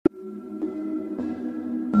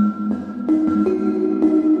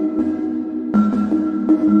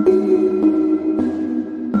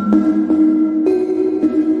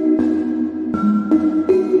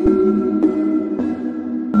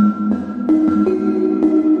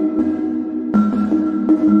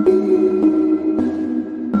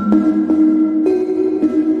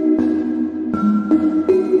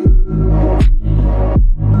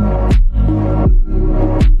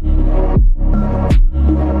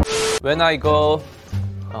When I go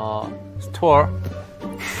store,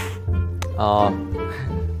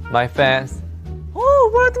 my fans,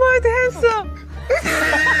 oh, worldwide handsome.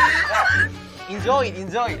 Enjoy it,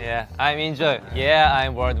 enjoy it. Yeah, I'm enjoy. Yeah,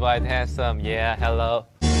 I'm worldwide handsome. Yeah, hello.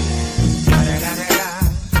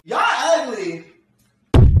 Y'all ugly.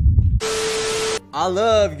 I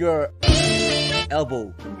love your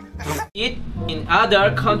elbow. Eat in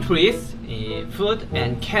other countries, food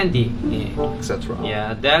and candy, etc.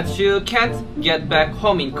 Yeah, that you can't get back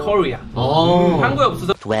home in Korea. 한국에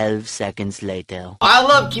없어서. 12 seconds later. I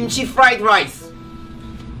love kimchi fried rice.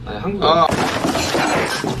 한국.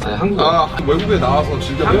 외국에 나와서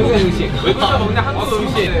즐겨 한국 먹는 음식. 외국에서 먹는 한국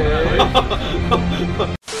음식.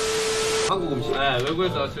 한국 음식. 네,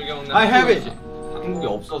 외국에서 즐겨 먹는 I have 한국 it. 음식. 한국에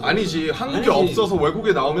없어서. 아니지, 한국에 없어서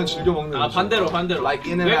외국에 나오면 즐겨 먹는 음식. 반대로. Like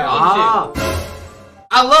in and 외국 out. 음식.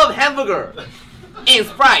 I love hamburger and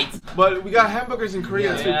Sprite. But we got hamburgers in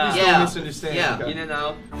Korea too. Please Yeah. don't misunderstand. Yeah. Okay. In and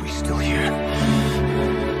out. We're still here.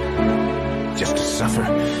 Just to suffer.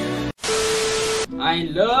 I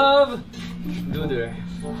love noodle.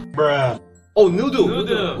 Bruh. Oh, noodle.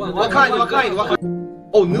 Noodle. What kind?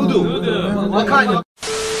 Oh, noodle. Noodle. What kind?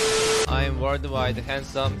 I'm worldwide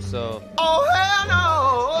handsome, so Oh hell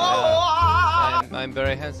no! I'm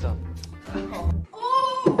very handsome.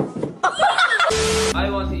 I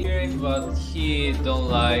want to hear it, but he don't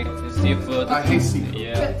like seafood. I hate seafood.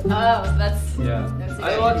 Yeah. Oh, that's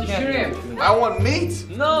I want shrimp. I want meat.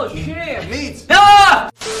 No, shrimp. Meat.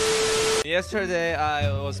 Yesterday I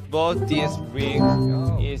was bought this ring.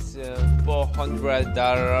 It's $400.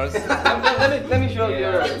 Let me show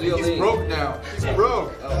your real He's name. broke now. He's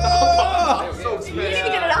broke. So you expensive. need to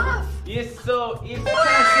get it off. It's so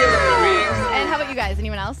expensive ring. And how about you guys?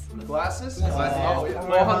 Anyone else? Glasses? Oh, yeah.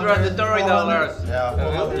 $430.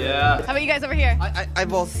 Yeah. Yeah. How about you guys over here? I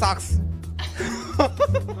bought socks.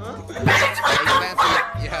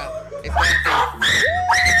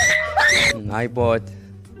 I bought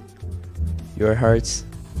your hearts.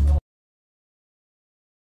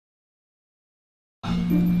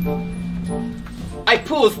 I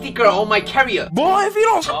put a sticker on my carrier. Boy, if you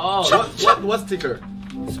don't. Oh, What sticker?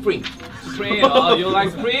 Spring. Spring. Oh, you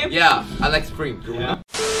like spring? Yeah, I like spring. Yeah.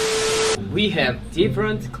 We have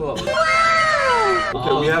different clothes.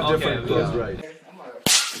 Okay, we have different clothes, right?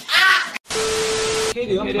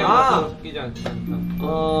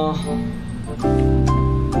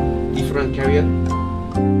 Different carrier.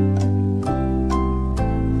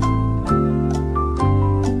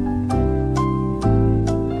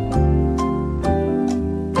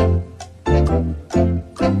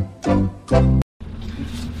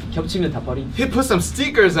 겹치면 다 버리. He put some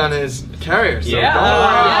stickers on his carrier. So Yeah. don't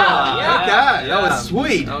worry. Yeah. Like that. Yeah. That was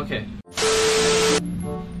sweet. Okay.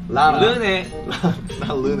 Lana. 르네.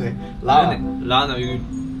 Not Lune. Lana. Lana.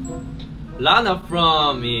 Lana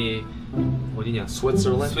from 어디냐?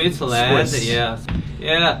 Switzerland. Switzerland. Swiss. Yeah.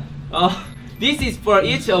 Yeah. This is for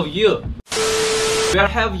each of you. Where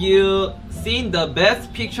have you seen the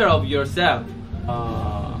best picture of yourself?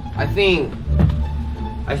 I think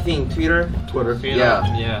Twitter. Twitter. Yeah.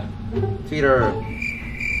 Yeah. Twitter.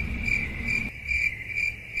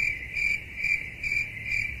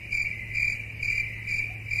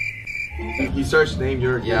 He searched name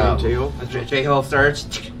your Yeah. J-O. J-Ho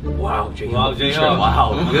search. Wow, J-Ho. Wow, J-Ho.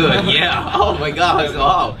 Wow, good. Yeah. Oh my God.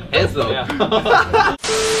 Wow, handsome. Yeah.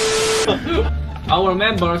 Our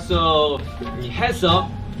member so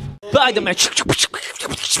handsome. By the match.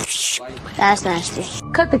 That's nasty.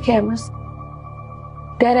 Cut the cameras.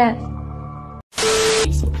 Dead ass.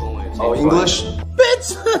 Oh, English?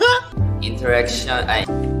 Interaction.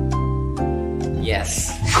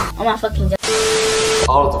 Yes. Oh my fucking god.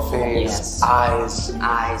 All of the fans, eyes,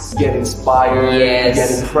 get inspired, Yes. get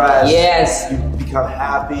impressed, Yes. you become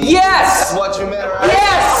happy. Yes. That's what you meant, right?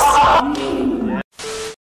 Yes.